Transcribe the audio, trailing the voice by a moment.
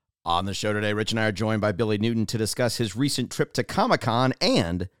On the show today, Rich and I are joined by Billy Newton to discuss his recent trip to Comic-Con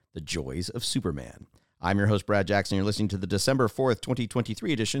and the joys of Superman. I'm your host, Brad Jackson. You're listening to the December 4th,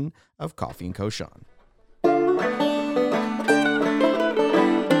 2023 edition of Coffee and Koshan.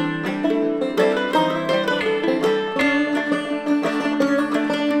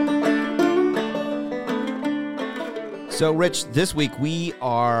 So, Rich, this week we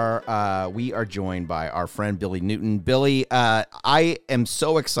are joined by our friend Billy Newton. Billy, I am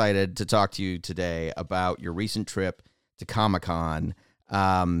so excited to talk to you today about your recent trip to Comic-Con.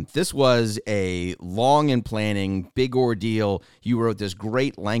 This was a long in planning, big ordeal. You wrote this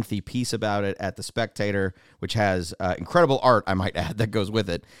great lengthy piece about it at The Spectator, which has incredible art, I might add, that goes with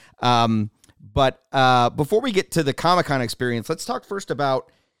it. But before we get to the Comic-Con experience, let's talk first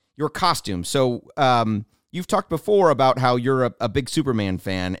about your costume. So, you've talked before about how you're a big Superman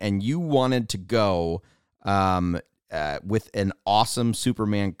fan, and you wanted to go with an awesome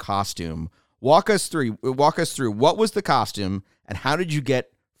Superman costume. Walk us through what was the costume, and how did you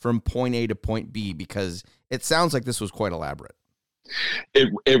get from point A to point B? Because it sounds like this was quite elaborate.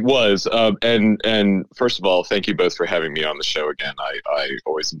 It was, and first of all, thank you both for having me on the show again. I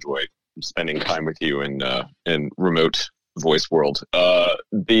always enjoy spending time with you in remote voice world.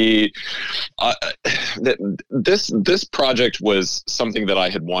 This project was something that I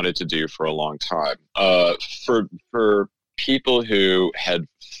had wanted to do for a long time. For people who had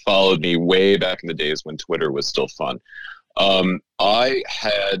followed me way back in the days when Twitter was still fun, I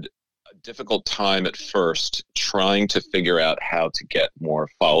had a difficult time at first trying to figure out how to get more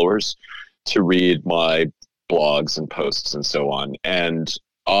followers to read my blogs and posts and so on. And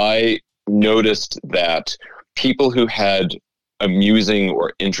I noticed that people who had amusing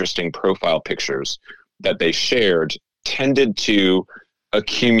or interesting profile pictures that they shared tended to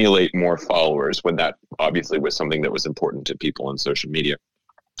accumulate more followers, when that obviously was something that was important to people on social media.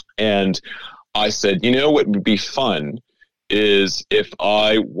 And I said, what would be fun is if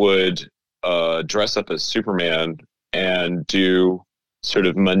I would dress up as Superman and do sort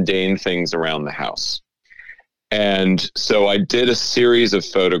of mundane things around the house. And so I did a series of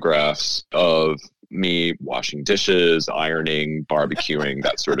photographs of me washing dishes, ironing, barbecuing,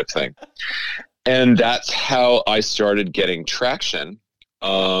 that sort of thing. And that's how I started getting traction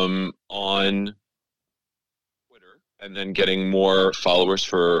on Twitter, and then getting more followers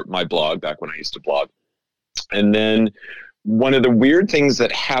for my blog back when I used to blog. And then one of the weird things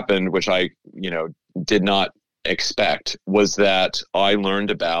that happened, which I, did not expect, was that I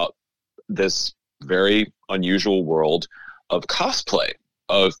learned about this very unusual world of cosplay,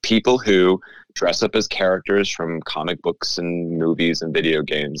 of people who dress up as characters from comic books and movies and video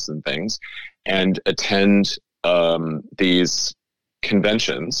games and things, and attend these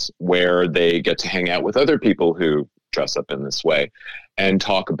conventions where they get to hang out with other people who dress up in this way and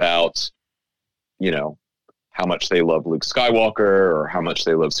talk about, how much they love Luke Skywalker or how much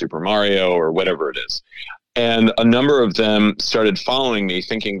they love Super Mario or whatever it is. And a number of them started following me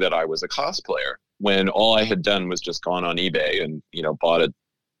thinking that I was a cosplayer, when all I had done was just gone on eBay and, bought a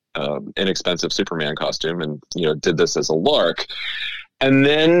inexpensive Superman costume and, did this as a lark. And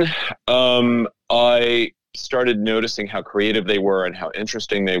then I started noticing how creative they were and how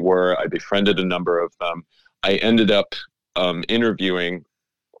interesting they were. I befriended a number of them. I ended up interviewing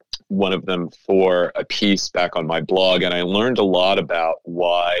one of them for a piece back on my blog, and I learned a lot about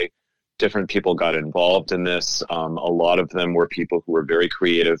why different people got involved in this. A lot of them were people who were very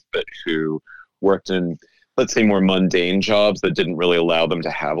creative, but who worked in, let's say, more mundane jobs that didn't really allow them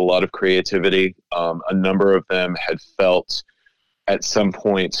to have a lot of creativity. A number of them had felt at some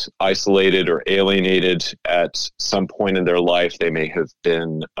point isolated or alienated at some point in their life. They may have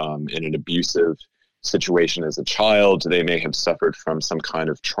been in an abusive situation as a child. They may have suffered from some kind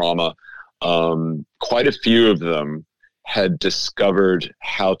of trauma. Quite a few of them had discovered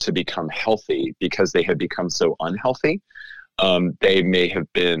how to become healthy because they had become so unhealthy. They may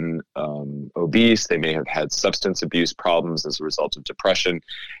have been obese. They may have had substance abuse problems as a result of depression.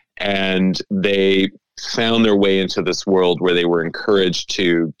 And they found their way into this world where they were encouraged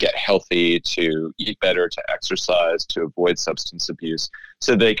to get healthy, to eat better, to exercise, to avoid substance abuse,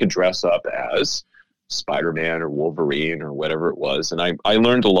 so they could dress up as Spider-Man or Wolverine or whatever it was. And I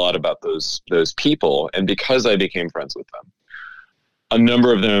learned a lot about those people. And because I became friends with them, a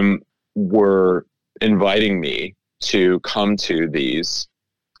number of them were inviting me to come to these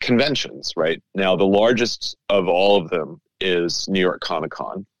conventions, right? Now, the largest of all of them is New York Comic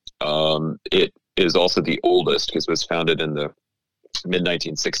Con. It is also the oldest because it was founded in the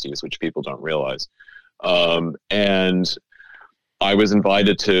mid-1960s, which people don't realize. And I was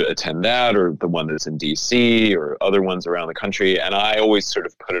invited to attend that, or the one that's in DC, or other ones around the country. And I always sort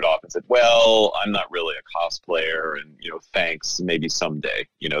of put it off and said, well, I'm not really a cosplayer, and, thanks, maybe someday,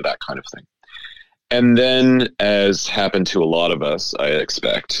 that kind of thing. And then, as happened to a lot of us, I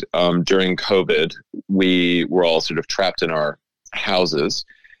expect, during COVID, we were all sort of trapped in our houses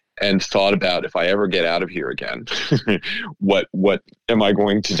and thought about, if I ever get out of here again, what am I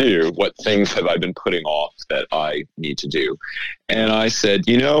going to do? What things have I been putting off that I need to do? And I said,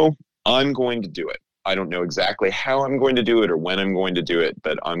 I'm going to do it. I don't know exactly how I'm going to do it or when I'm going to do it,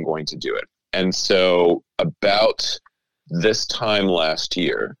 but I'm going to do it. And so about this time last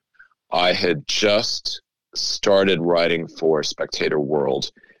year, I had just started writing for Spectator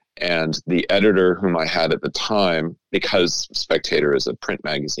World, and the editor whom I had at the time, because Spectator is a print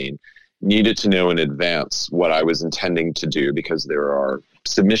magazine, needed to know in advance what I was intending to do, because there are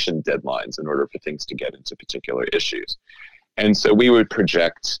submission deadlines in order for things to get into particular issues. And so we would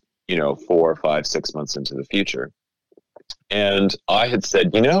project, 4, 5, 6 months into the future. And I had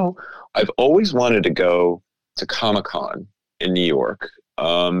said, I've always wanted to go to Comic-Con in New York,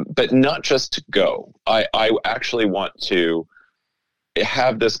 but not just to go. I actually want to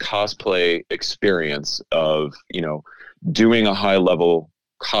have this cosplay experience of, doing a high level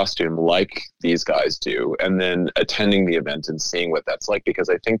costume like these guys do, and then attending the event and seeing what that's like, because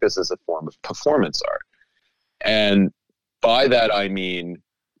I think this is a form of performance art. And by that, I mean,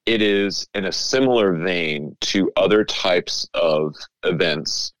 it is in a similar vein to other types of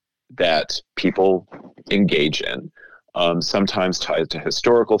events that people engage in, sometimes tied to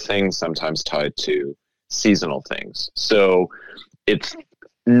historical things, sometimes tied to seasonal things. So it's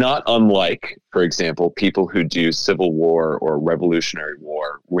not unlike, for example, people who do Civil War or Revolutionary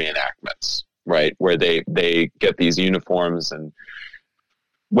War reenactments, right? Where they get these uniforms and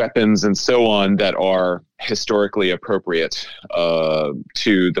weapons and so on that are historically appropriate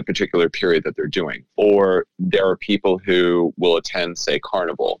to the particular period that they're doing. Or there are people who will attend, say,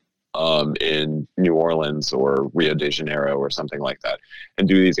 Carnival in New Orleans or Rio de Janeiro or something like that, and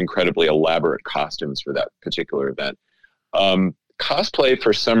do these incredibly elaborate costumes for that particular event. Cosplay,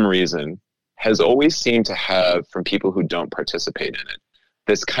 for some reason, has always seemed to have, from people who don't participate in it,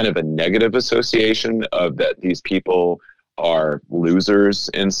 this kind of a negative association of that these people are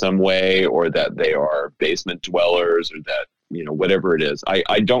losers in some way, or that they are basement dwellers, or that, whatever it is.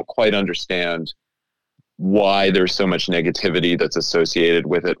 I don't quite understand why there's so much negativity that's associated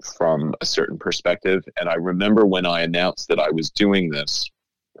with it from a certain perspective. And I remember when I announced that I was doing this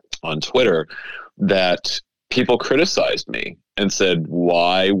on Twitter, that people criticized me and said,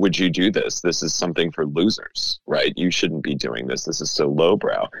 why would you do this? This is something for losers, right? You shouldn't be doing this. This is so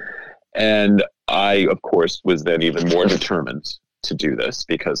lowbrow. And I, of course, was then even more determined to do this,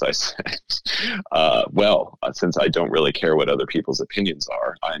 because I said, since I don't really care what other people's opinions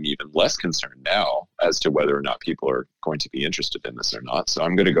are, I'm even less concerned now as to whether or not people are going to be interested in this or not. So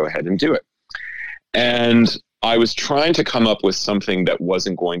I'm going to go ahead and do it. And I was trying to come up with something that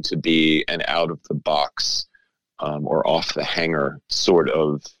wasn't going to be an out of the box or off the hanger sort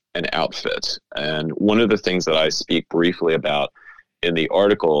of an outfit. And one of the things that I speak briefly about in the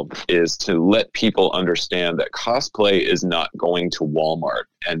article is to let people understand that cosplay is not going to Walmart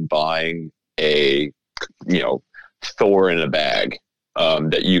and buying a, Thor in a bag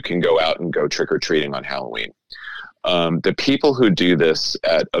that you can go out and go trick-or-treating on Halloween. The people who do this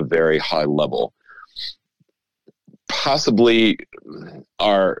at a very high level possibly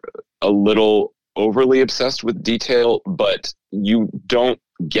are a little overly obsessed with detail, but you don't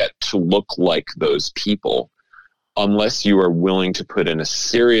get to look like those people unless you are willing to put in a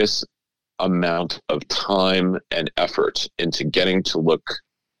serious amount of time and effort into getting to look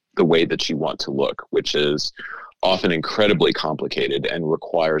the way that you want to look, which is often incredibly complicated and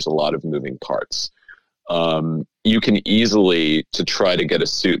requires a lot of moving parts. You can easily, to try to get a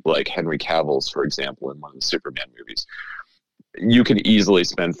suit like Henry Cavill's, for example, in one of the Superman movies, you can easily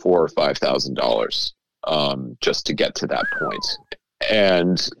spend $4,000 or $5,000 just to get to that point.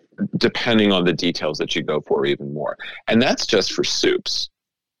 And depending on the details that you go for, even more. And that's just for soups,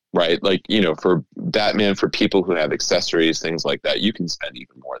 right? Like, for Batman, for people who have accessories, things like that, you can spend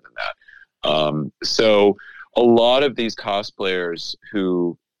even more than that. So a lot of these cosplayers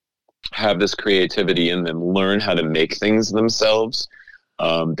who have this creativity in them learn how to make things themselves.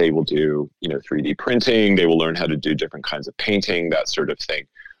 They will do, 3D printing. They will learn how to do different kinds of painting, that sort of thing,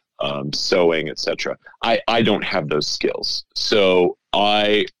 sewing, etc. I don't have those skills. So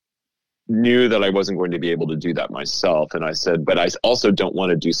I knew that I wasn't going to be able to do that myself. And I said, but I also don't want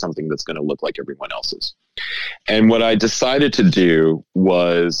to do something that's going to look like everyone else's. And what I decided to do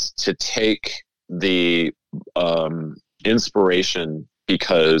was to take the inspiration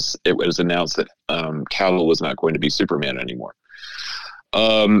because it was announced that Cavill was not going to be Superman anymore.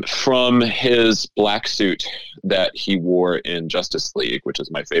 From his black suit that he wore in Justice League, which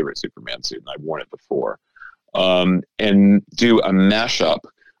is my favorite Superman suit, and I've worn it before, and do a mashup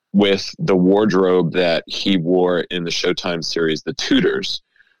with the wardrobe that he wore in the Showtime series, The Tudors,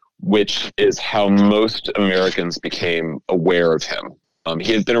 which is how most Americans became aware of him.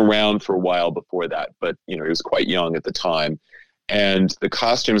 He had been around for a while before that, but he was quite young at the time. And the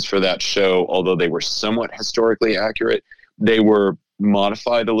costumes for that show, although they were somewhat historically accurate, they were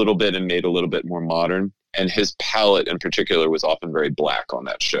modified a little bit and made a little bit more modern. And his palette in particular was often very black on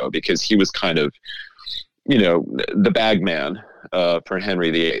that show because he was kind of, the bag man for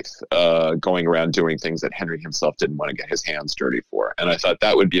Henry VIII, going around doing things that Henry himself didn't want to get his hands dirty for. And I thought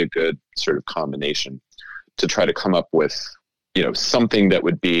that would be a good sort of combination to try to come up with, something that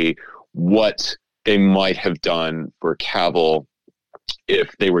would be what they might have done for Cavill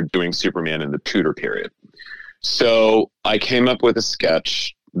if they were doing Superman in the Tudor period. So I came up with a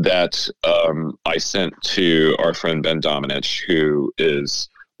sketch that I sent to our friend Ben Domenech, who is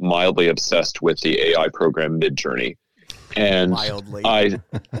mildly obsessed with the AI program Midjourney. And Mildly.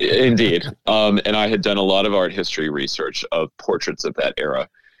 Indeed. And I had done a lot of art history research of portraits of that era.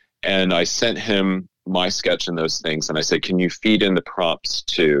 And I sent him my sketch and those things. And I said, can you feed in the prompts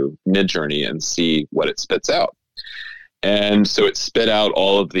to Midjourney and see what it spits out? And so it spit out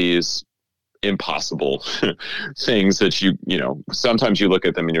all of these impossible things that sometimes you look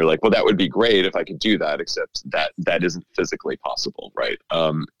at them and you're like, well, that would be great if I could do that, except that isn't physically possible, right?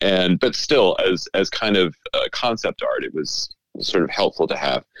 But still, as kind of concept art, it was sort of helpful to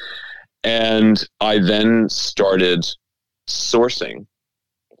have. And I then started sourcing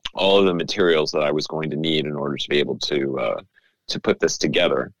all of the materials that I was going to need in order to be able to put this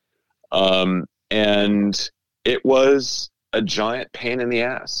together. And it was a giant pain in the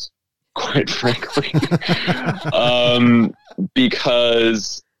ass, quite frankly,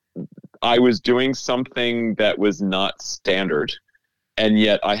 because I was doing something that was not standard, and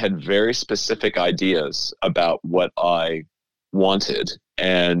yet I had very specific ideas about what I wanted.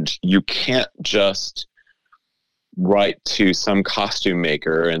 And you can't just write to some costume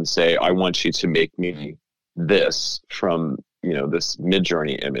maker and say, I want you to make me this from this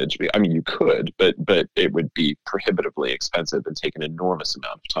Midjourney image. I mean, you could, but it would be prohibitively expensive and take an enormous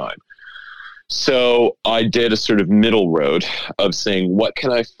amount of time. So I did a sort of middle road of saying, what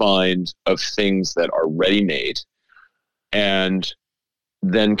can I find of things that are ready-made, and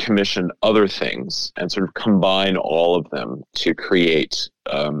then commission other things and sort of combine all of them to create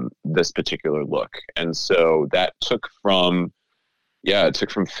this particular look. And so that took from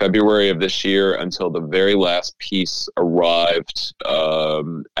February of this year until the very last piece arrived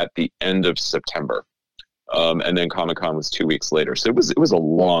at the end of September. And then Comic-Con was 2 weeks later. So it was a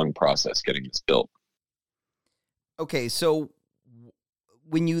long process getting this built. Okay, so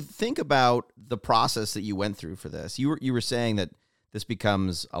when you think about the process that you went through for this, you were saying that this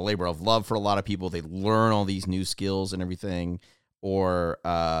becomes a labor of love for a lot of people. They learn all these new skills and everything, or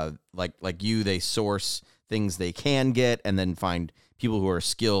like you, they source things they can get and then find people who are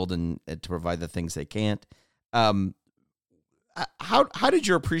skilled and to provide the things they can't. How did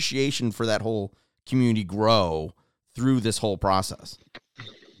your appreciation for that whole community grow through this whole process?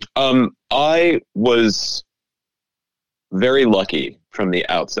 I was very lucky from the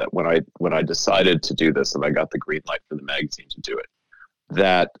outset when I decided to do this and I got the green light from the magazine to do it,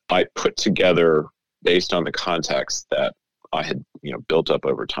 that I put together, based on the context that I had built up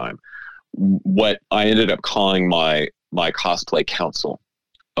over time, what I ended up calling my cosplay council,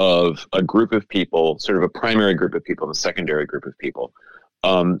 of a group of people, sort of a primary group of people and a secondary group of people,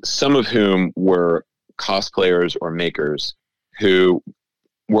 some of whom were cosplayers or makers who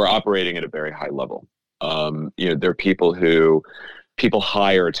were operating at a very high level. They're people who people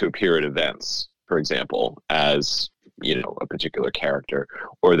hire to appear at events, for example, as a particular character,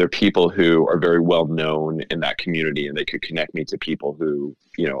 or they're people who are very well known in that community and they could connect me to people who,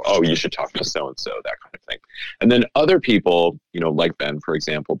 oh, you should talk to so-and-so, that kind of thing. And then other people, like Ben, for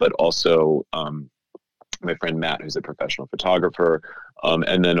example, but also my friend Matt, who's a professional photographer,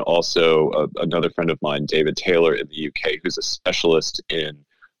 and then also another friend of mine, David Taylor in the UK, who's a specialist in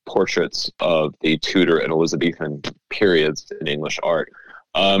portraits of the Tudor and Elizabethan periods in English art.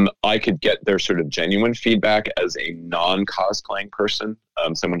 I could get their sort of genuine feedback as a non-cosplaying person,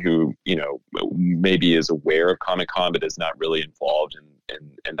 someone who, maybe is aware of Comic-Con but is not really involved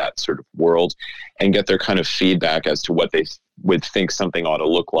in that sort of world, and get their kind of feedback as to what they would think something ought to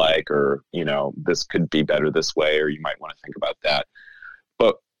look like, or, this could be better this way, or you might want to think about that.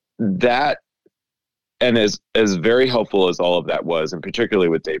 But that and as very helpful as all of that was, and particularly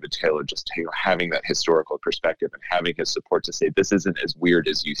with David Taylor, just having that historical perspective and having his support to say this isn't as weird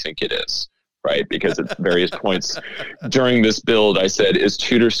as you think it is, right? Because at various points during this build, I said, "Is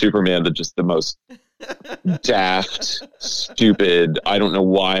Tudor Superman just the most daft, stupid? I don't know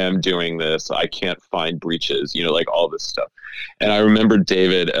why I'm doing this. I can't find breaches, like all this stuff." And I remember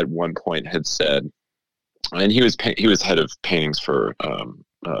David at one point had said, and he was head of paintings for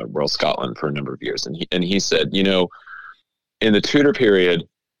Royal Scotland for a number of years, and he said, in the Tudor period,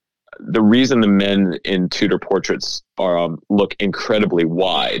 the reason the men in Tudor portraits look incredibly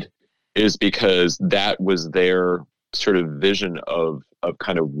wide is because that was their sort of vision of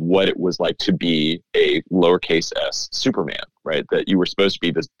kind of what it was like to be a lowercase s Superman, right? That you were supposed to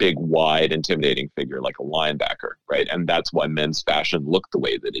be this big, wide, intimidating figure like a linebacker, right? And that's why men's fashion looked the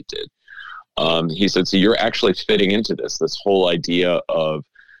way that it did. He said, so you're actually fitting into this whole idea of,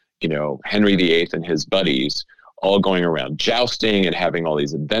 Henry VIII and his buddies all going around jousting and having all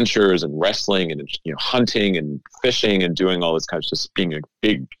these adventures and wrestling and, hunting and fishing and doing all this kind of just being a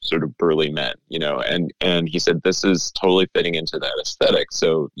big sort of burly men, and he said, this is totally fitting into that aesthetic.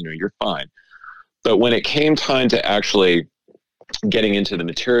 So, you're fine. But when it came time to actually getting into the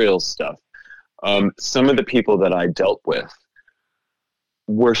materials stuff, some of the people that I dealt with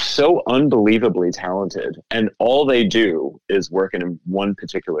were so unbelievably talented, and all they do is work in one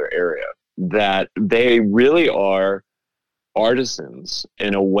particular area, that they really are artisans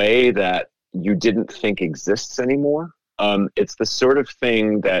in a way that you didn't think exists anymore. It's the sort of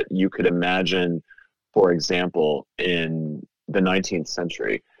thing that you could imagine, for example, in the 19th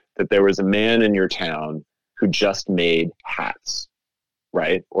century, that there was a man in your town who just made hats,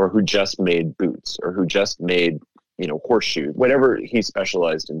 right? Or who just made boots, or who just made horseshoes, whatever he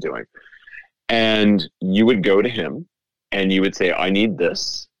specialized in doing. And you would go to him and you would say, I need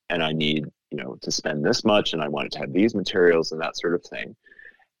this, and I need, to spend this much, and I wanted to have these materials and that sort of thing.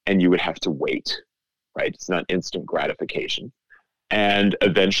 And you would have to wait, right? It's not instant gratification. And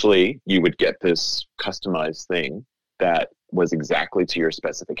eventually you would get this customized thing that was exactly to your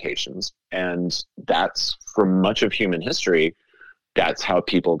specifications. And that's, for much of human history, that's how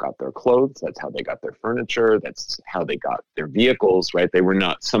people got their clothes. That's how they got their furniture. That's how they got their vehicles, right? They were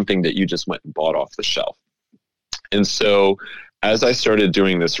not something that you just went and bought off the shelf. And so as I started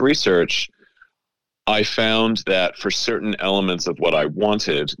doing this research, I found that for certain elements of what I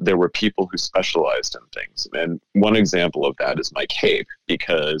wanted, there were people who specialized in things. And one example of that is my cape,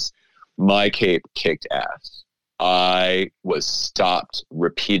 because my cape kicked ass. I was stopped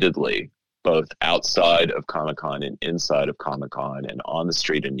repeatedly, both outside of Comic-Con and inside of Comic-Con and on the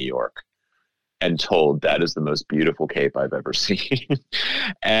street in New York, and told that is the most beautiful cape I've ever seen.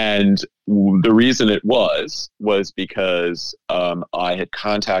 And the reason it was because I had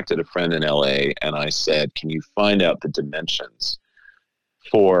contacted a friend in LA, and I said, can you find out the dimensions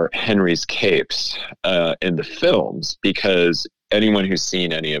for Henry's capes in the films? Because anyone who's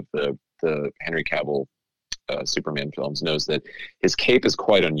seen any of the Henry Cavill Superman films knows that his cape is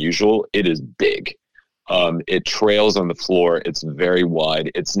quite unusual. It is big. It trails on the floor. It's very wide.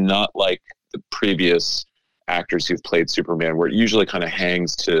 It's not like the previous actors who've played Superman, where it usually kind of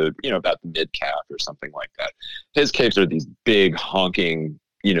hangs to, about the mid-calf or something like that. His capes are these big, honking,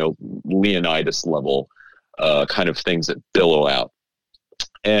 Leonidas level kind of things that billow out.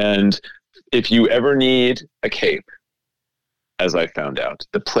 And if you ever need a cape, as I found out,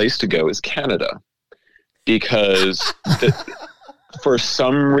 the place to go is Canada. Because for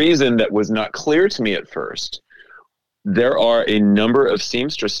some reason that was not clear to me at first, there are a number of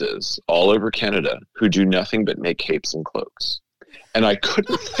seamstresses all over Canada who do nothing but make capes and cloaks. And I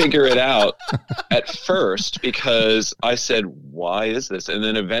couldn't figure it out at first, because I said, why is this? And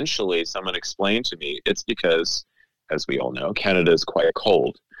then eventually someone explained to me, it's because, as we all know, Canada is quite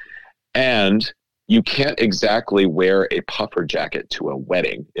cold. And you can't exactly wear a puffer jacket to a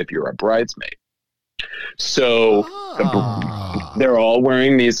wedding if you're a bridesmaid. So they're all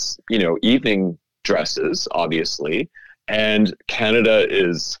wearing these, evening dresses, obviously, and Canada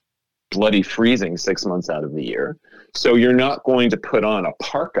is bloody freezing 6 months out of the year. So you're not going to put on a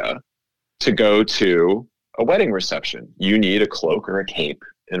parka to go to a wedding reception. You need a cloak or a cape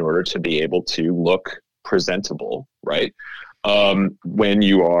in order to be able to look presentable, right? When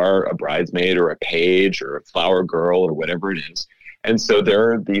you are a bridesmaid or a page or a flower girl or whatever it is. And so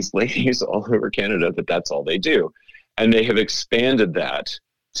there are these ladies all over Canada that's all they do. And they have expanded that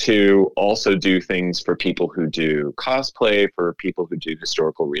to also do things for people who do cosplay, for people who do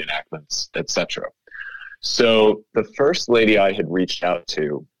historical reenactments, etc. So the first lady I had reached out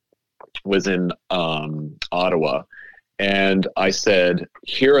to was in Ottawa. And I said,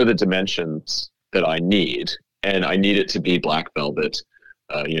 here are the dimensions that I need, and I need it to be black velvet,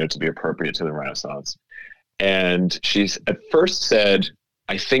 to be appropriate to the Renaissance. And she's at first said,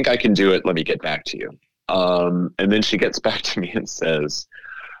 I think I can do it. Let me get back to you. And then she gets back to me and says,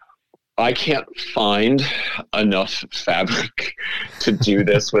 I can't find enough fabric to do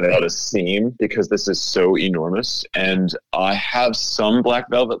this without a seam because this is so enormous. And I have some black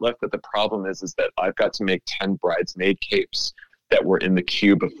velvet left, but the problem is that I've got to make 10 bridesmaid capes that were in the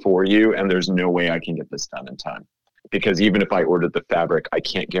queue before you, and there's no way I can get this done in time. Because even if I ordered the fabric, I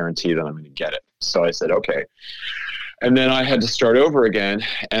can't guarantee that I'm going to get it. So I said, okay. And then I had to start over again,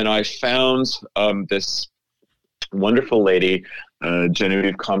 and I found this wonderful lady,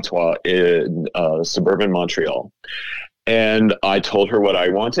 Genevieve Comtois, in suburban Montreal. And I told her what I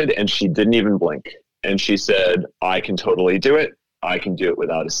wanted, and she didn't even blink. And she said, I can totally do it. I can do it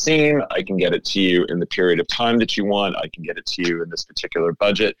without a seam. I can get it to you in the period of time that you want. I can get it to you in this particular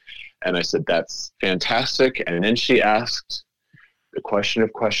budget. And I said, that's fantastic. And then she asked the question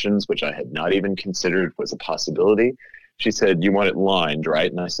of questions, which I had not even considered was a possibility. She said, you want it lined, right?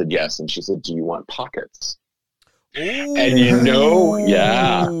 And I said, yes. And she said, do you want pockets? Ooh. And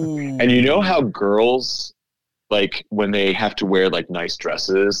yeah. And you know how girls, like when they have to wear like nice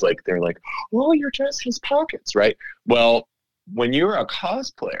dresses, like they're like, oh, your dress has pockets, right? Well, when you're a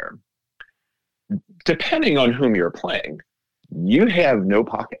cosplayer, depending on whom you're playing, you have no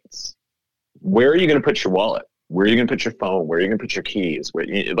pockets. Where are you going to put your wallet? Where are you going to put your phone? Where are you going to put your keys?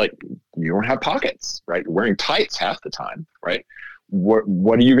 You don't have pockets, right? You're wearing tights half the time, right?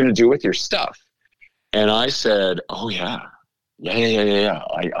 What are you going to do with your stuff? And I said, oh, yeah.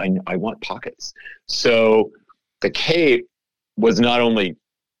 I want pockets. So the cape was not only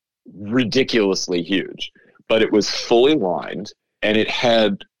ridiculously huge, but it was fully lined, and it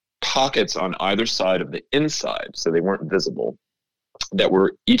had pockets on either side of the inside, so they weren't visible, that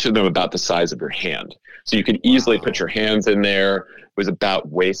were each of them about the size of your hand. So you could easily put your hands in there. It was about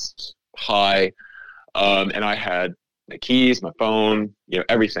waist high. And I had my keys, my phone,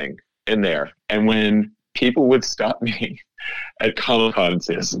 everything in there. And when people would stop me at Comic-Con and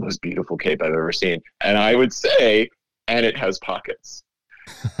say, this is the most beautiful cape I've ever seen, and I would say, and it has pockets.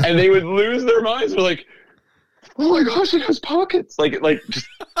 And they would lose their minds. They're like, oh my gosh, it has pockets. Like just,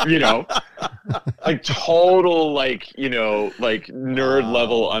 like total, like nerd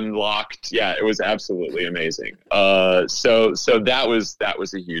level unlocked. Yeah, it was absolutely amazing. So that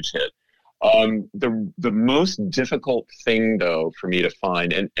was a huge hit. The most difficult thing though for me to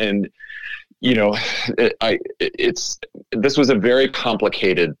find, and this was a very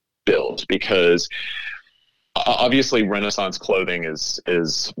complicated build because obviously Renaissance clothing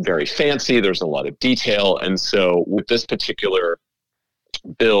is very fancy. There's a lot of detail. And so with this particular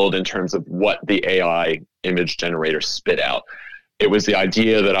build, in terms of what the AI image generator spit out, it was the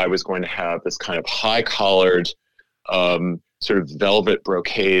idea that I was going to have this kind of high collared, sort of velvet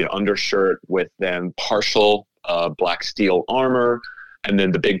brocade undershirt with then partial black steel armor, and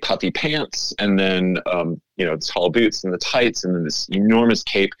then the big puffy pants, and then the tall boots and the tights, and then this enormous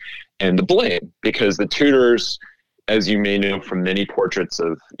cape and the bling, because the Tudors, as you may know from many portraits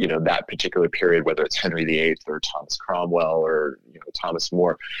of that particular period, whether it's Henry VIII or Thomas Cromwell or Thomas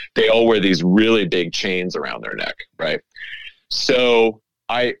More, they all wear these really big chains around their neck, right? So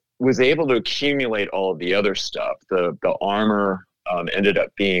I was able to accumulate all of the other stuff. The armor ended up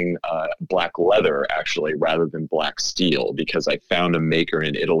being black leather, actually, rather than black steel, because I found a maker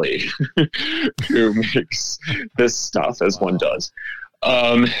in Italy who makes this stuff, as one does.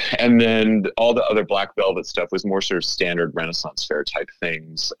 And then all the other black velvet stuff was more sort of standard Renaissance fair type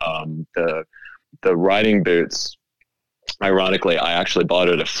things. The riding boots, ironically, I actually bought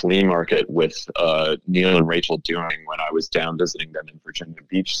at a flea market with Neil and Rachel Dewing when I was down visiting them in Virginia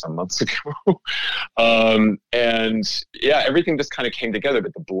Beach some months ago. And yeah, everything just kind of came together,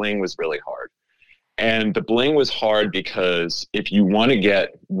 but the bling was really hard. And the bling was hard because if you want to get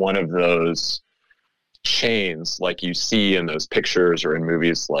one of those chains like you see in those pictures or in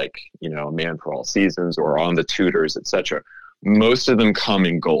movies like A Man for All Seasons or on the Tudors, etc., most of them come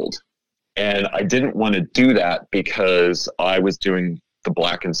in gold. And I didn't want to do that because I was doing the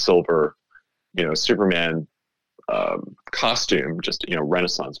black and silver Superman costume, just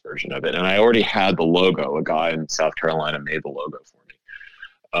Renaissance version of it, and I already had the logo. A guy in South Carolina made the logo for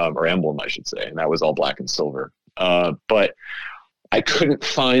me, or emblem I should say, and that was all black and silver. But I couldn't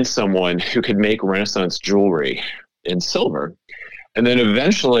find someone who could make Renaissance jewelry in silver. And then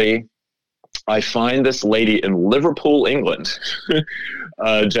eventually I find this lady in Liverpool, England,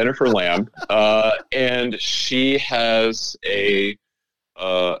 Jennifer Lamb, and she has a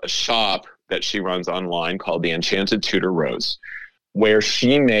shop that she runs online called the Enchanted Tudor Rose, where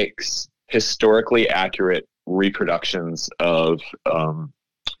she makes historically accurate reproductions of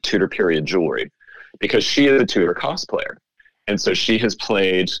Tudor period jewelry, because she is a Tudor cosplayer. And so she has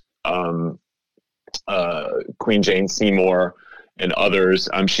played Queen Jane Seymour and others.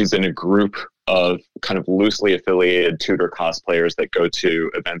 She's in a group of kind of loosely affiliated Tudor cosplayers that go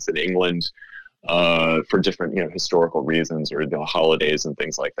to events in England for different, historical reasons, or the holidays and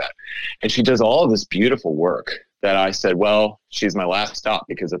things like that. And she does all of this beautiful work that I said, well, she's my last stop,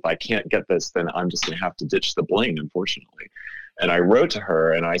 because if I can't get this, then I'm just going to have to ditch the bling, unfortunately. And I wrote to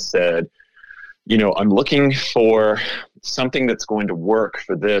her and I said, I'm looking for something that's going to work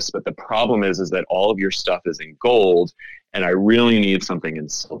for this, but the problem is that all of your stuff is in gold, and I really need something in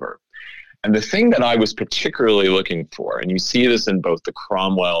silver. And the thing that I was particularly looking for, and you see this in both the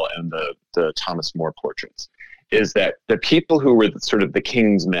Cromwell and the Thomas More portraits, is that the people who were sort of the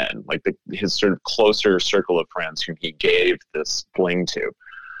king's men, like his sort of closer circle of friends whom he gave this bling to,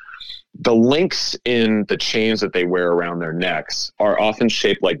 the links in the chains that they wear around their necks are often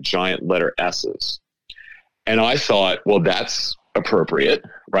shaped like giant letter S's. And I thought, well, that's appropriate,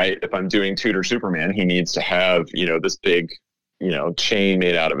 right? If I'm doing Tudor Superman, he needs to have, this big, chain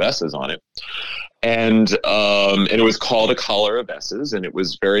made out of S's on it. And it was called a collar of S's, and it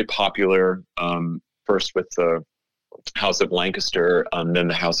was very popular, first with the House of Lancaster, then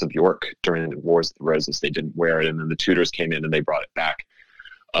the House of York during the Wars of the Roses. They didn't wear it, and then the Tudors came in and they brought it back.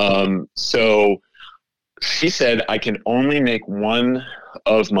 So she said, I can only make one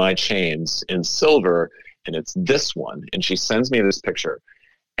of my chains in silver, and it's this one. And she sends me this picture,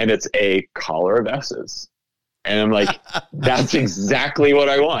 and it's a collar of S's. And I'm like, that's exactly what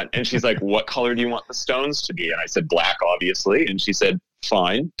I want. And she's like, what color do you want the stones to be? And I said, black, obviously. And she said,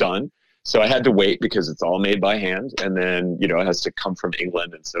 fine, done. So I had to wait, because it's all made by hand. And then, it has to come from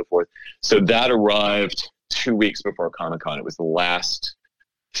England and so forth. So that arrived 2 weeks before Comic-Con. It was the last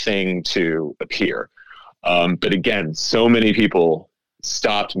thing to appear. But again, so many people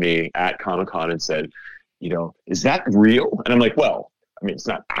stopped me at Comic-Con and said, is that real? And I'm like, well, it's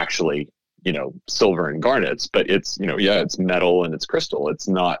not actually, silver and garnets, but it's, it's metal and it's crystal. It's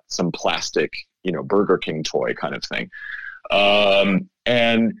not some plastic, Burger King toy kind of thing.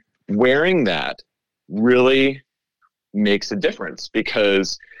 And wearing that really makes a difference,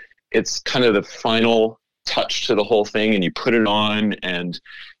 because it's kind of the final touch to the whole thing, and you put it on, and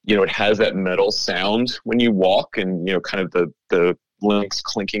it has that metal sound when you walk, and kind of the links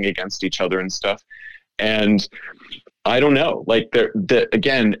clinking against each other and stuff. And I don't know, like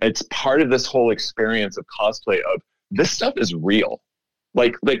again, it's part of this whole experience of cosplay of this stuff is real.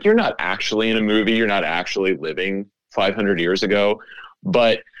 Like you're not actually in a movie, you're not actually living 500 years ago,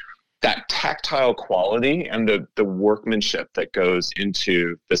 but that tactile quality and the workmanship that goes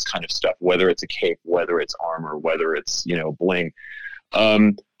into this kind of stuff, whether it's a cape, whether it's armor, whether it's, bling.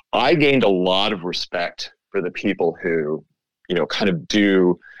 I gained a lot of respect for the people who, kind of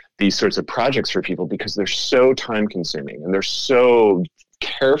do these sorts of projects for people, because they're so time consuming and they're so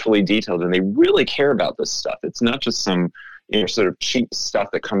carefully detailed, and they really care about this stuff. It's not just some, sort of cheap stuff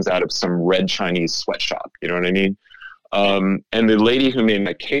that comes out of some red Chinese sweatshop. You know what I mean? And the lady who made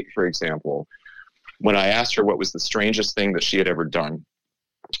my cape, for example, when I asked her what was the strangest thing that she had ever done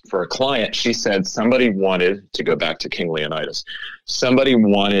for a client, she said somebody wanted to go back to King Leonidas. Somebody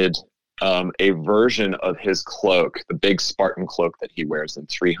wanted a version of his cloak, the big Spartan cloak that he wears in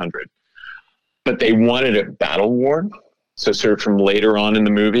 300, but they wanted it battle worn. So sort of from later on in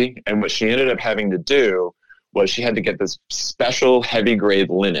the movie. And what she ended up having to do was she had to get this special heavy grade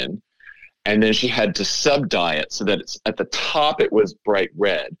linen, and then she had to sub-dye it so that it's at the top it was bright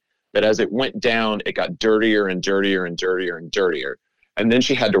red, but as it went down, it got dirtier and dirtier and dirtier and dirtier. And then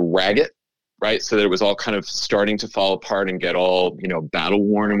she had to rag it, right, so that it was all kind of starting to fall apart and get all, battle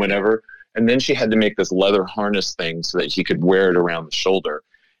worn and whatever. And then she had to make this leather harness thing so that he could wear it around the shoulder.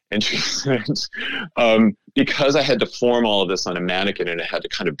 And she said, because I had to form all of this on a mannequin and it had to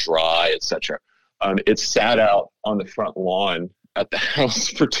kind of dry, etc., it sat out on the front lawn at the house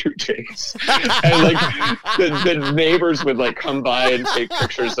for 2 days. And like the neighbors would like come by and take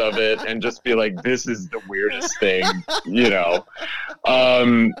pictures of it and just be like, this is the weirdest thing,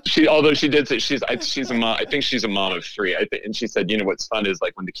 although she did say she's a mom. I think she's a mom of 3. And she said, what's fun is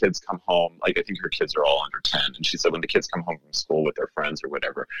like when the kids come home, like I think her kids are all under 10. And she said when the kids come home from school with their friends or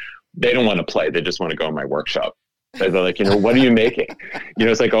whatever, they don't want to play. They just want to go in my workshop. They're like, what are you making?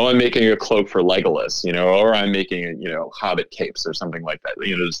 It's like, oh, I'm making a cloak for Legolas, or I'm making, Hobbit capes or something like that.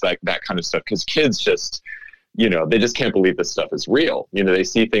 Just like that kind of stuff. Because kids just, they just can't believe this stuff is real. They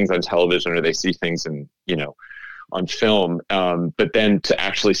see things on television or they see things in, on film. But then to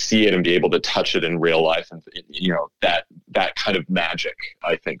actually see it and be able to touch it in real life, and that kind of magic,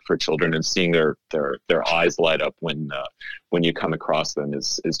 I think, for children, and seeing their eyes light up when you come across them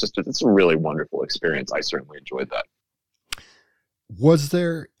is just, it's a really wonderful experience. I certainly enjoyed that. Was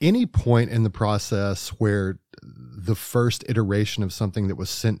there any point in the process where the first iteration of something that was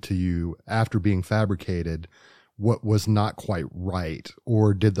sent to you after being fabricated, what was not quite right,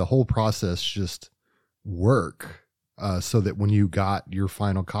 or did the whole process just work so that when you got your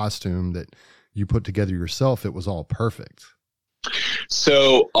final costume that you put together yourself, it was all perfect?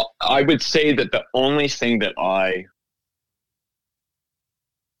 So I would say that the only thing that I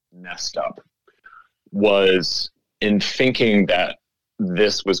messed up was in thinking that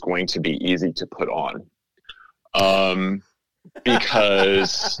this was going to be easy to put on,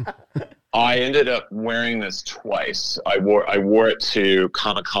 because I ended up wearing this twice. I wore it to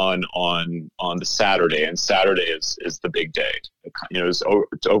Comic-Con on the Saturday, and Saturday is the big day. You know, it's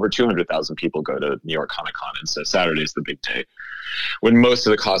over 200,000 people go to New York Comic-Con, and so Saturday is the big day when most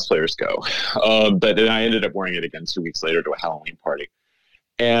of the cosplayers go. But then I ended up wearing it again 2 weeks later to a Halloween party,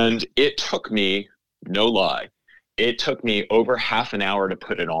 and it took me, no lie, it took me over half an hour to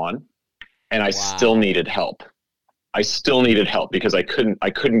put it on, and I still needed help. I still needed help because I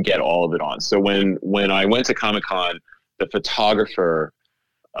couldn't get all of it on. So when I went to Comic-Con, the photographer,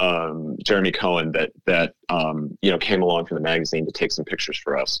 Jeremy Cohen, that came along from the magazine to take some pictures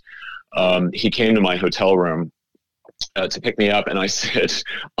for us, he came to my hotel room to pick me up, and I said,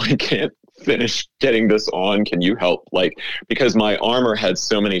 I can't finish getting this on. Can you help? Because my armor had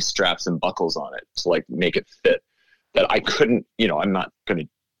so many straps and buckles on it to make it fit, that I couldn't, I'm not going to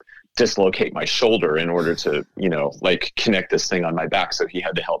dislocate my shoulder in order to, connect this thing on my back. So he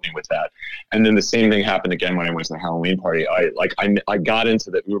had to help me with that. And then the same thing happened again when I went to the Halloween party. I got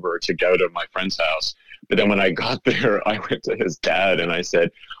into the Uber to go to my friend's house, but then when I got there, I went to his dad and I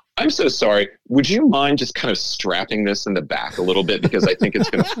said, I'm so sorry. Would you mind just kind of strapping this in the back a little bit, because I think it's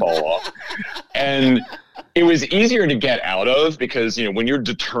going to fall off? And it was easier to get out of, because, when you're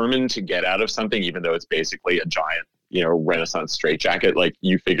determined to get out of something, even though it's basically a giant, Renaissance straitjacket,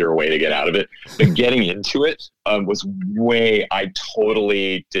 you figure a way to get out of it. But getting into it was I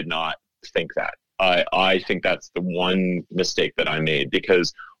totally did not think that. I think that's the one mistake that I made,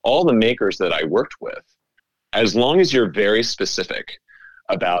 because all the makers that I worked with, as long as you're very specific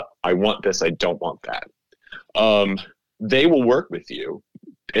about, I want this, I don't want that, they will work with you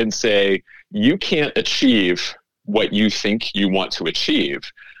and say, you can't achieve what you think you want to achieve.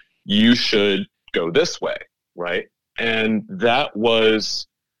 You should go this way, right? And that was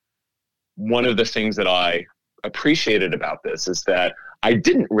one of the things that I appreciated about this, is that I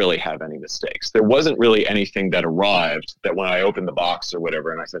didn't really have any mistakes. There wasn't really anything that arrived that when I opened the box or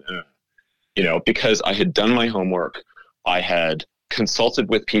whatever, and I said, because I had done my homework, I had consulted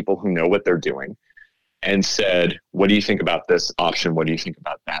with people who know what they're doing and said, what do you think about this option? What do you think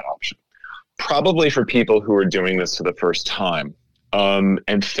about that option? Probably for people who are doing this for the first time,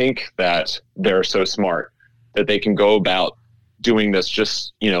 and think that they're so smart that they can go about doing this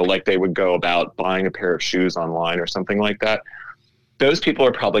just, like they would go about buying a pair of shoes online or something like that. Those people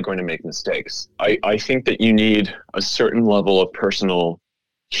are probably going to make mistakes. I think that you need a certain level of personal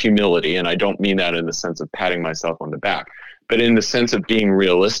humility, and I don't mean that in the sense of patting myself on the back, but in the sense of being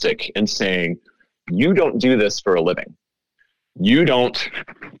realistic and saying, you don't do this for a living. You don't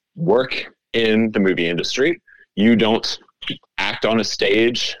work in the movie industry. You don't act on a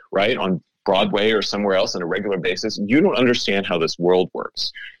stage, right, on Broadway or somewhere else on a regular basis. You don't understand how this world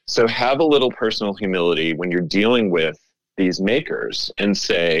works. So have a little personal humility when you're dealing with these makers and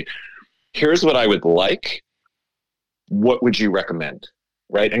say, here's what I would like. What would you recommend?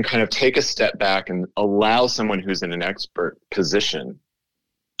 Right? And kind of take a step back and allow someone who's in an expert position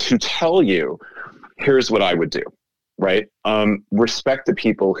to tell you, here's what I would do. Right? Respect the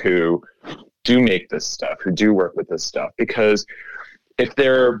people who do make this stuff, who do work with this stuff, because if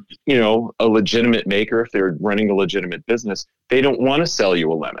they're, a legitimate maker, if they're running a legitimate business, they don't want to sell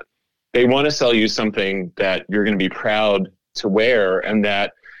you a lemon. They want to sell you something that you're going to be proud to wear. And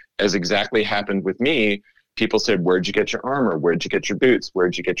that, as exactly happened with me, people said, where'd you get your armor? Where'd you get your boots?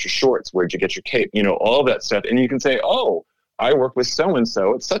 Where'd you get your shorts? Where'd you get your cape? All that stuff. And you can say, oh, I work with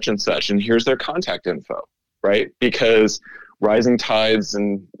so-and-so at such and such, and here's their contact info, right? Because rising tides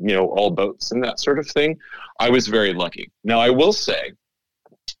and, all boats and that sort of thing, I was very lucky. Now, I will say,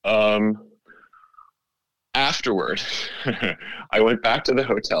 afterward, I went back to the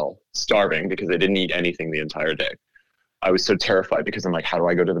hotel starving because I didn't eat anything the entire day. I was so terrified because I'm like, how do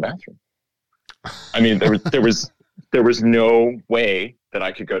I go to the bathroom? I mean, there was no way that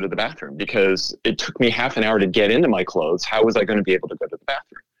I could go to the bathroom because it took me half an hour to get into my clothes. How was I going to be able to go to the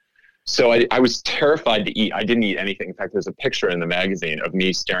bathroom? So I was terrified to eat. I didn't eat anything. In fact, there's a picture in the magazine of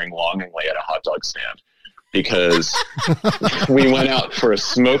me staring longingly at a hot dog stand because we went out for a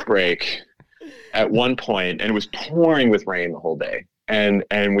smoke break at one point and it was pouring with rain the whole day. And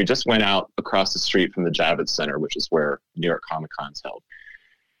we just went out across the street from the Javits Center, which is where New York Comic Con's held.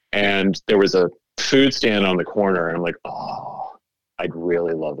 And there was a food stand on the corner. And I'm like, oh, I'd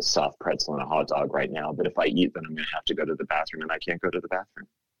really love a soft pretzel and a hot dog right now. But if I eat, then I'm going to have to go to the bathroom and I can't go to the bathroom.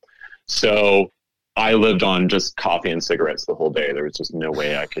 So I lived on just coffee and cigarettes the whole day. There was just no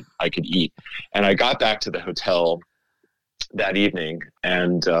way I could eat. And I got back to the hotel that evening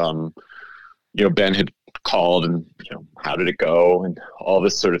and, Ben had called and, how did it go and all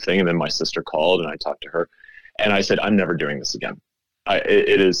this sort of thing. And then my sister called and I talked to her and I said, I'm never doing this again.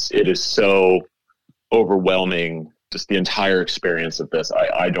 It is so overwhelming, just the entire experience of this.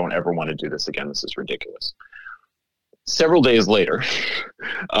 I don't ever want to do this again. This is ridiculous. Several days later,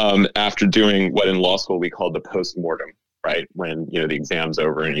 after doing what in law school we called the post-mortem, right? When, the exam's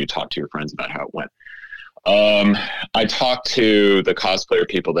over and you talk to your friends about how it went. I talked to the cosplayer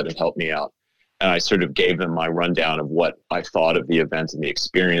people that had helped me out. And I sort of gave them my rundown of what I thought of the event and the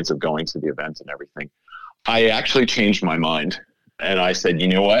experience of going to the event and everything. I actually changed my mind. And I said, you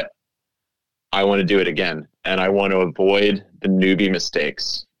know what? I want to do it again. And I want to avoid the newbie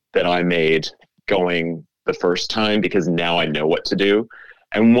mistakes that I made going the first time because now I know what to do.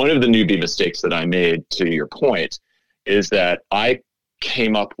 And one of the newbie mistakes that I made, to your point, is that I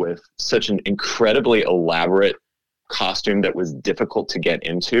came up with such an incredibly elaborate costume that was difficult to get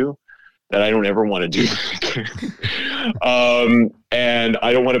into that I don't ever want to do. And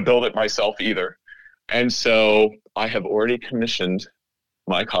I don't want to build it myself either. And so I have already commissioned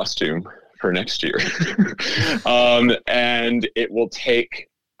my costume for next year. And it will take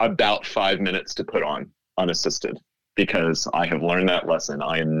about 5 minutes to put on unassisted because I have learned that lesson.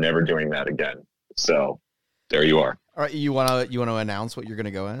 I am never doing that again. So there you are. All right. You want to announce what you're going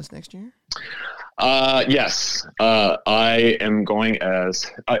to go as next year? Yes. I am going as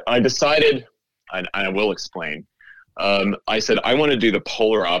I decided, and I will explain. I said, I want to do the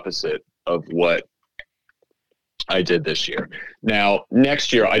polar opposite of what I did this year. Now,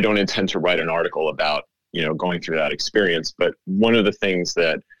 next year, I don't intend to write an article about, going through that experience. But one of the things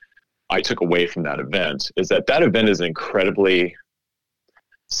that I took away from that event is that event is an incredibly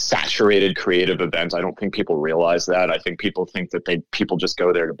saturated creative event. I don't think people realize that. I think people think that people just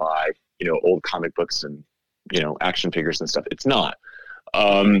go there to buy, old comic books and, action figures and stuff. It's not.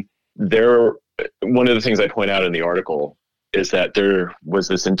 One of the things I point out in the article is that there was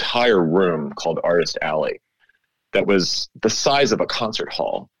this entire room called Artist Alley that was the size of a concert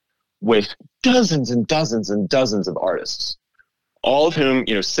hall with dozens and dozens and dozens of artists, all of whom,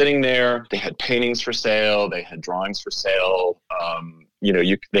 sitting there. They had paintings for sale. They had drawings for sale.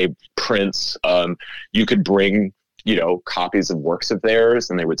 They prints. You could bring, copies of works of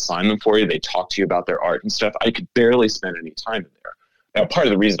theirs and they would sign them for you. They talk to you about their art and stuff. I could barely spend any time in there. Now, part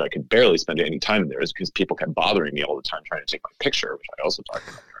of the reason I could barely spend any time in there is because people kept bothering me all the time trying to take my picture, which I also talked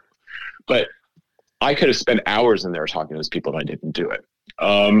about there. But I could have spent hours in there talking to those people, and I didn't do it.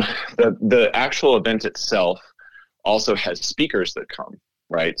 The actual event itself also has speakers that come,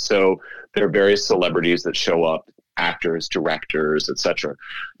 right? So there are various celebrities that show up, actors, directors, etc.,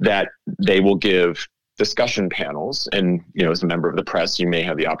 that they will give discussion panels. And, as a member of the press, you may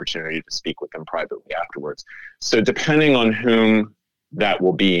have the opportunity to speak with them privately afterwards. So depending on whom that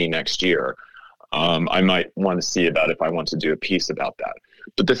will be next year, I might want to see about if I want to do a piece about that.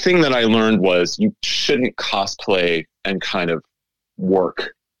 But the thing that I learned was you shouldn't cosplay and kind of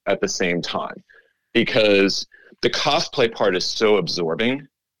work at the same time, because the cosplay part is so absorbing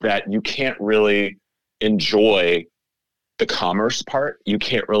that you can't really enjoy the commerce part. You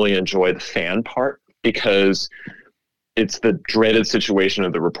can't really enjoy the fan part because it's the dreaded situation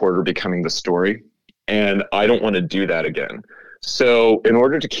of the reporter becoming the story. And I don't want to do that again. So in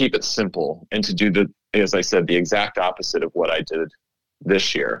order to keep it simple and to do as I said, the exact opposite of what I did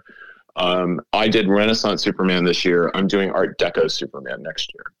this year, I did Renaissance Superman this year. I'm doing Art Deco Superman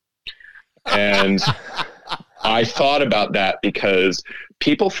next year. And I thought about that because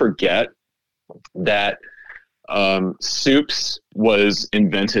people forget that Supes was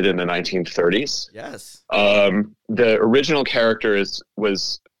invented in the 1930s. Yes. The original character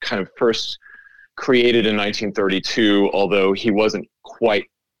was kind of first created in 1932, although he wasn't quite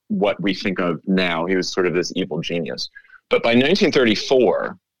what we think of now. He was sort of this evil genius. But by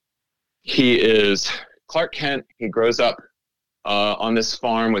 1934, he is Clark Kent. He grows up on this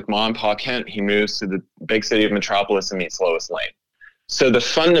farm with Mom and Pa Kent. He moves to the big city of Metropolis and meets Lois Lane. So the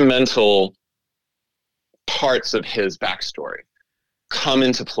fundamental parts of his backstory come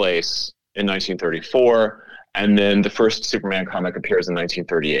into place in 1934, and then the first Superman comic appears in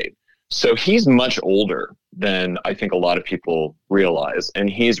 1938. So he's much older than I think a lot of people realize, and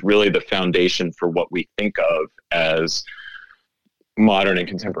he's really the foundation for what we think of as modern and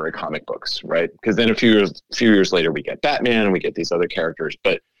contemporary comic books, right? Because then a few years later, we get Batman and we get these other characters,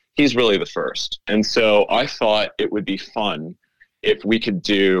 but he's really the first. And so I thought it would be fun if we could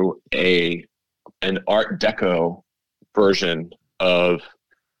do an Art Deco version of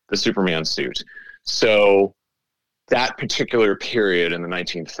the Superman suit. So that particular period in the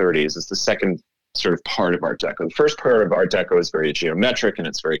 1930s is the second sort of part of Art Deco. The first part of Art Deco is very geometric and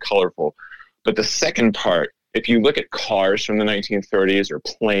it's very colorful. But the second part, if you look at cars from the 1930s or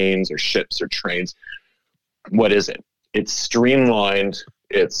planes or ships or trains, what is it? It's streamlined,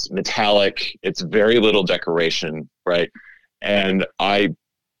 it's metallic, it's very little decoration, right? And I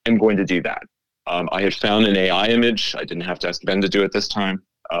am going to do that. I had found an AI image. I didn't have to ask Ben to do it this time.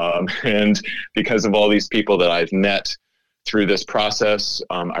 And because of all these people that I've met through this process,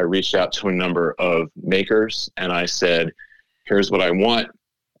 I reached out to a number of makers and I said, here's what I want.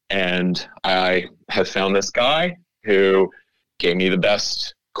 And I have found this guy who gave me the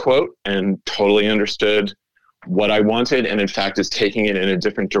best quote and totally understood what I wanted. And in fact, is taking it in a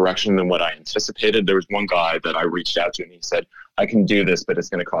different direction than what I anticipated. There was one guy that I reached out to and he said, I can do this, but it's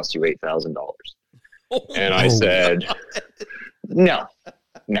going to cost you $8,000. And I said, no.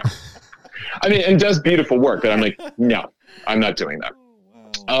 I mean, and does beautiful work, but I'm like, no, I'm not doing that.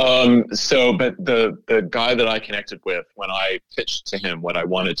 But the guy that I connected with when I pitched to him what I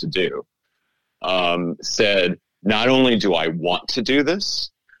wanted to do, said, not only do I want to do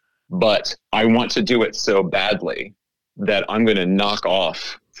this, but I want to do it so badly that I'm going to knock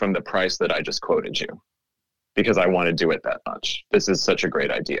off from the price that I just quoted you because I want to do it that much. This is such a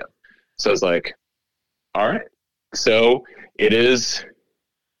great idea. So I was like, all right. So it is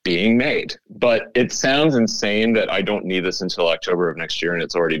being made, but it sounds insane that I don't need this until October of next year and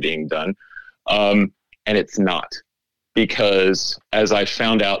it's already being done. And it's not, because as I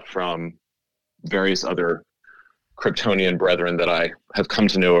found out from various other Kryptonian brethren that I have come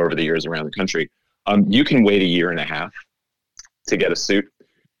to know over the years around the country, you can wait 1.5 years to get a suit.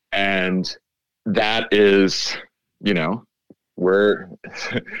 And that is,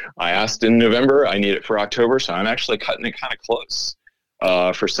 I asked in November, I need it for October. So I'm actually cutting it kind of close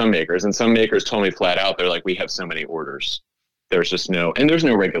for some makers. And some makers told me flat out, they're like, we have so many orders. There's no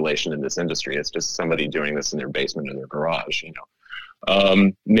regulation in this industry. It's just somebody doing this in their basement or their garage,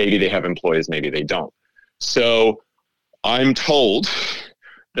 maybe they have employees, maybe they don't. So I'm told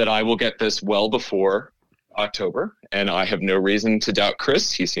that I will get this well before October, and I have no reason to doubt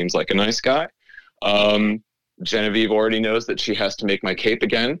Chris. He seems like a nice guy. Genevieve already knows that she has to make my cape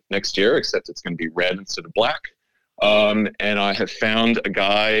again next year, except it's going to be red instead of black. And I have found a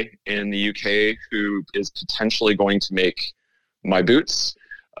guy in the UK who is potentially going to make my boots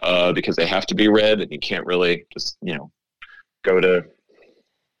because they have to be red, and you can't really just, go to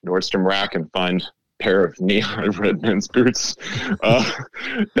Nordstrom Rack and find a pair of neon red men's boots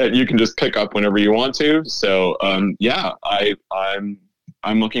that you can just pick up whenever you want to. So,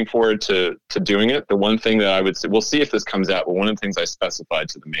 I'm looking forward to doing it. The one thing that I would say, we'll see if this comes out, but one of the things I specified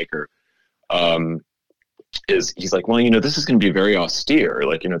to the maker is he's like, well, this is going to be very austere.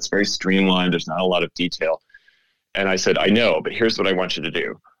 Like, it's very streamlined. There's not a lot of detail. And I said, I know, but here's what I want you to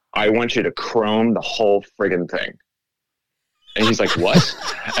do. I want you to chrome the whole friggin' thing. And he's like, what?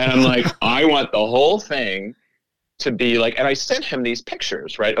 And I'm like, I want the whole thing to be like, and I sent him these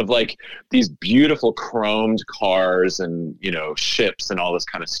pictures, right, of like these beautiful chromed cars and, ships and all this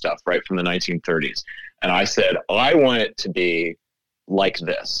kind of stuff, right, from the 1930s. And I said, I want it to be like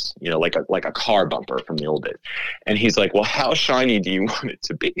this, like a car bumper from the old days. And he's like, well, how shiny do you want it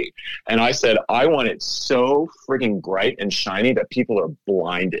to be? And I said, I want it so frigging bright and shiny that people are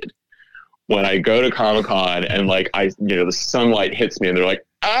blinded when I go to Comic-Con and the sunlight hits me and they're like,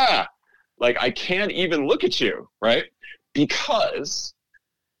 I can't even look at you, right? Because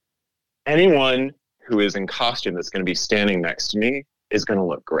anyone who is in costume that's going to be standing next to me is going to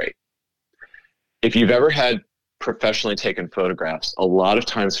look great. If you've ever had professionally taken photographs, a lot of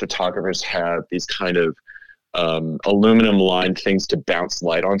times photographers have these kind of aluminum lined things to bounce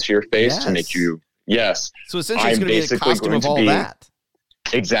light onto your face to make you, So essentially it's going to be a costume of all that.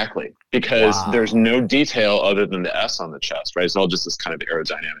 Exactly. Because there's no detail other than the S on the chest, right? It's all just this kind of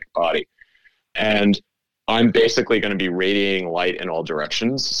aerodynamic body. And I'm basically going to be radiating light in all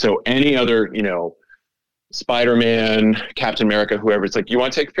directions. So any other, Spider-Man, Captain America, whoever, it's like, you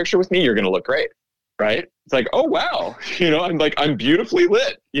want to take a picture with me? You're going to look great, right? It's like, oh, wow. I'm beautifully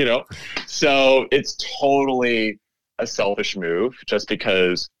lit, So it's totally a selfish move just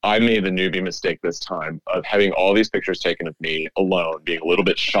because I made the newbie mistake this time of having all these pictures taken of me alone, being a little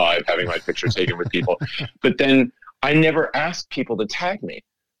bit shy of having my picture taken with people. But then I never asked people to tag me.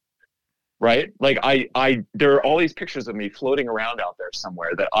 Right? Like there are all these pictures of me floating around out there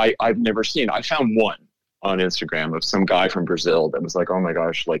somewhere that I've never seen. I found one on Instagram of some guy from Brazil that was like, oh my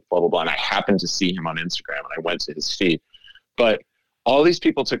gosh, like blah, blah, blah. And I happened to see him on Instagram and I went to his feed. But all these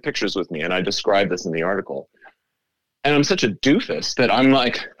people took pictures with me, and I described this in the article. And I'm such a doofus that I'm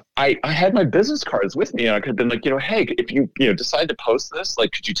like, I had my business cards with me, and I could have been like, hey, if you decide to post this,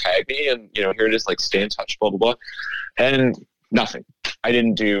 like, could you tag me? And, here it is, like, stay in touch, blah, blah, blah. And nothing. I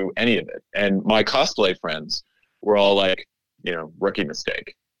didn't do any of it. And my cosplay friends were all like, rookie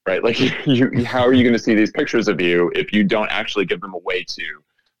mistake, right? Like, how are you going to see these pictures of you if you don't actually give them a way to,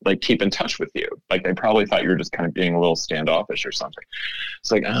 like, keep in touch with you? Like, they probably thought you were just kind of being a little standoffish or something.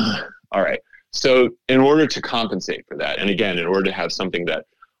 It's like, all right. So in order to compensate for that, and again, in order to have something that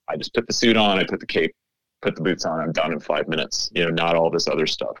I just put the suit on, I put the cape, put the boots on, I'm done in 5 minutes, not all this other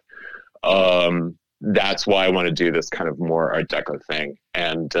stuff. That's why I want to do this kind of more Art Deco thing.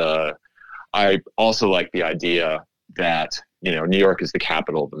 And I also like the idea that, New York is the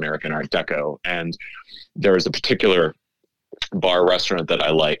capital of American Art Deco. And there's a particular bar restaurant that I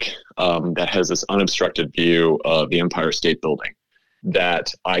like that has this unobstructed view of the Empire State Building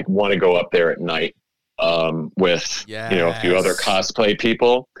that I want to go up there at night with, a few other cosplay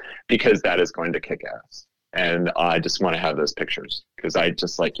people, because that is going to kick ass. And I just want to have those pictures because I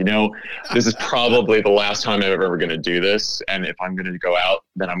just like, this is probably the last time I'm ever going to do this. And if I'm going to go out,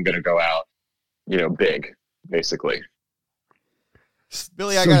 then I'm going to go out, big, basically.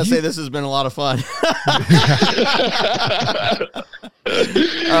 Billy, I gotta say, this has been a lot of fun.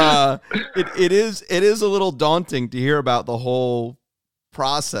 It is a little daunting to hear about the whole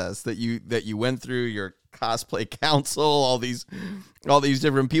process that you went through, your cosplay council, all these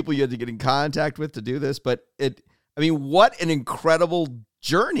different people you had to get in contact with to do this. But what an incredible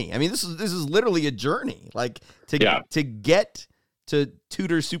journey. I mean, this is literally a journey, like to get to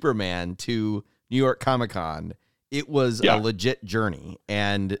Tudor Superman to New York Comic-Con. It was a legit journey.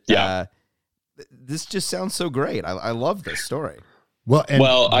 And this just sounds so great. I love this story.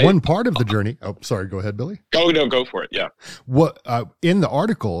 Well, one part of the journey. Oh, sorry. Go ahead, Billy. Go for it. Yeah. What in the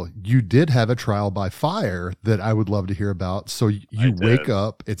article you did have a trial by fire that I would love to hear about. So you wake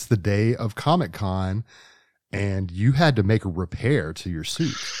up. It's the day of Comic-Con, and you had to make a repair to your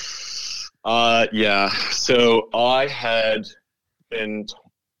suit. Yeah. So I had been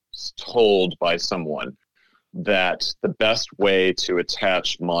told by someone that the best way to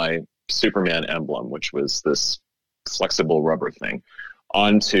attach my Superman emblem, which was this flexible rubber thing,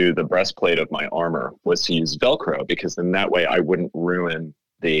 onto the breastplate of my armor was to use Velcro, because then that way I wouldn't ruin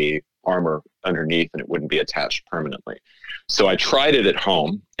the armor underneath and it wouldn't be attached permanently. So I tried it at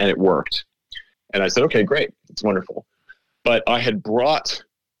home and it worked. And I said, okay, great. It's wonderful. But I had brought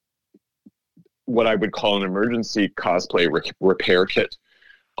what I would call an emergency cosplay repair kit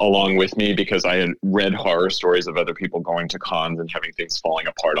along with me, because I had read horror stories of other people going to cons and having things falling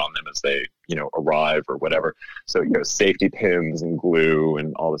apart on them as they, arrive or whatever. So, safety pins and glue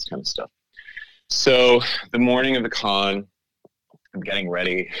and all this kind of stuff. So the morning of the con, I'm getting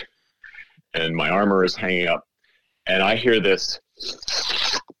ready and my armor is hanging up and I hear this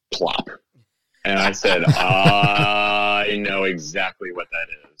plop. And I said, I know exactly what that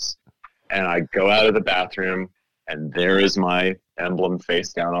is. And I go out of the bathroom and there is my emblem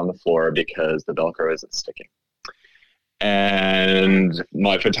face down on the floor because the Velcro isn't sticking. And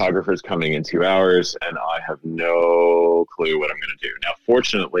my photographer's coming in 2 hours and I have no clue what I'm going to do. Now,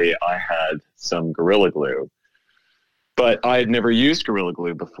 fortunately, I had some Gorilla Glue, but I had never used Gorilla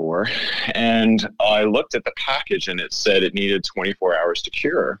Glue before. And I looked at the package and it said it needed 24 hours to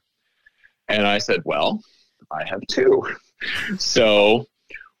cure. And I said, well, I have 2. So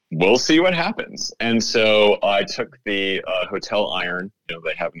we'll see what happens. And so I took the hotel iron,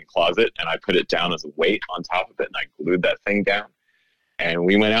 they have in the closet, and I put it down as a weight on top of it, and I glued that thing down. And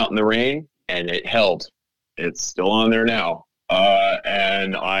we went out in the rain, and it held. It's still on there now.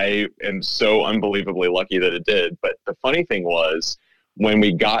 And I am so unbelievably lucky that it did. But the funny thing was, when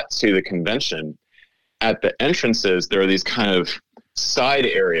we got to the convention, at the entrances, there are these kind of side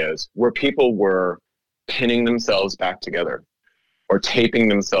areas where people were pinning themselves back together or taping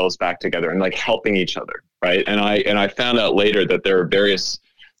themselves back together and like helping each other, right? And I found out later that there are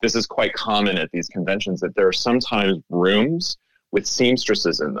this is quite common at these conventions, that there are sometimes rooms with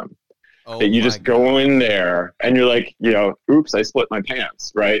seamstresses in them. That you just go in there and you're like, oops, I split my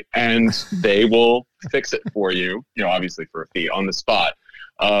pants, right? And they will fix it for you, obviously for a fee on the spot.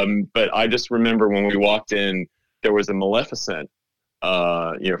 But I just remember when we walked in, there was a Maleficent,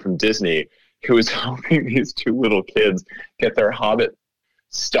 from Disney, who was helping these two little kids get their Hobbit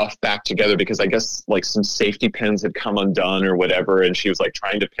stuff back together, because I guess like some safety pins had come undone or whatever, and she was like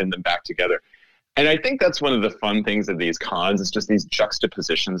trying to pin them back together. And I think that's one of the fun things of these cons, is just these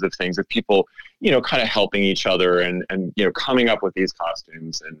juxtapositions of things, of people, kind of helping each other and coming up with these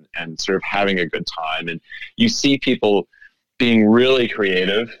costumes and sort of having a good time. And you see people being really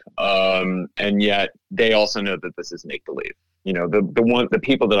creative, and yet they also know that this is make-believe. The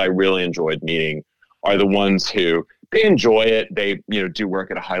people that I really enjoyed meeting are the ones who, they enjoy it. They, do work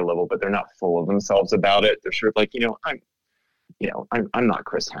at a high level, but they're not full of themselves about it. They're sort of like, I'm not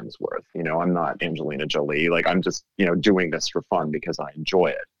Chris Hemsworth, I'm not Angelina Jolie. Like, I'm just, doing this for fun because I enjoy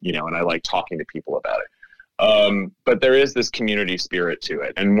it, and I like talking to people about it. But there is this community spirit to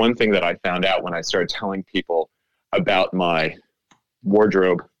it. And one thing that I found out when I started telling people about my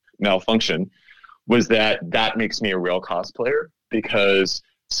wardrobe malfunction was that makes me a real cosplayer, because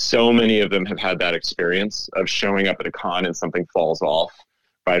so many of them have had that experience of showing up at a con and something falls off,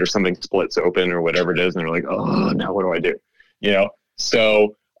 right? Or something splits open or whatever it is. And they're like, oh, now what do I do?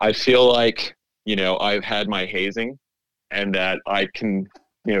 So I feel like, I've had my hazing, and that I can,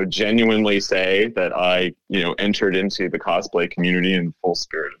 genuinely say that I, entered into the cosplay community in full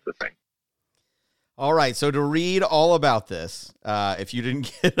spirit of the thing. All right. So to read all about this, if you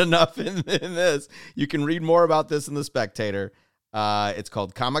didn't get enough in this, you can read more about this in The Spectator. It's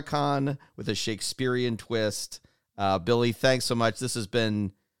called Comic-Con with a Shakespearean twist. Billy, thanks so much. This has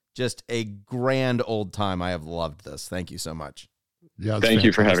been just a grand old time. I have loved this. Thank you so much. Yeah, thank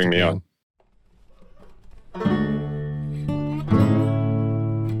you for having me on.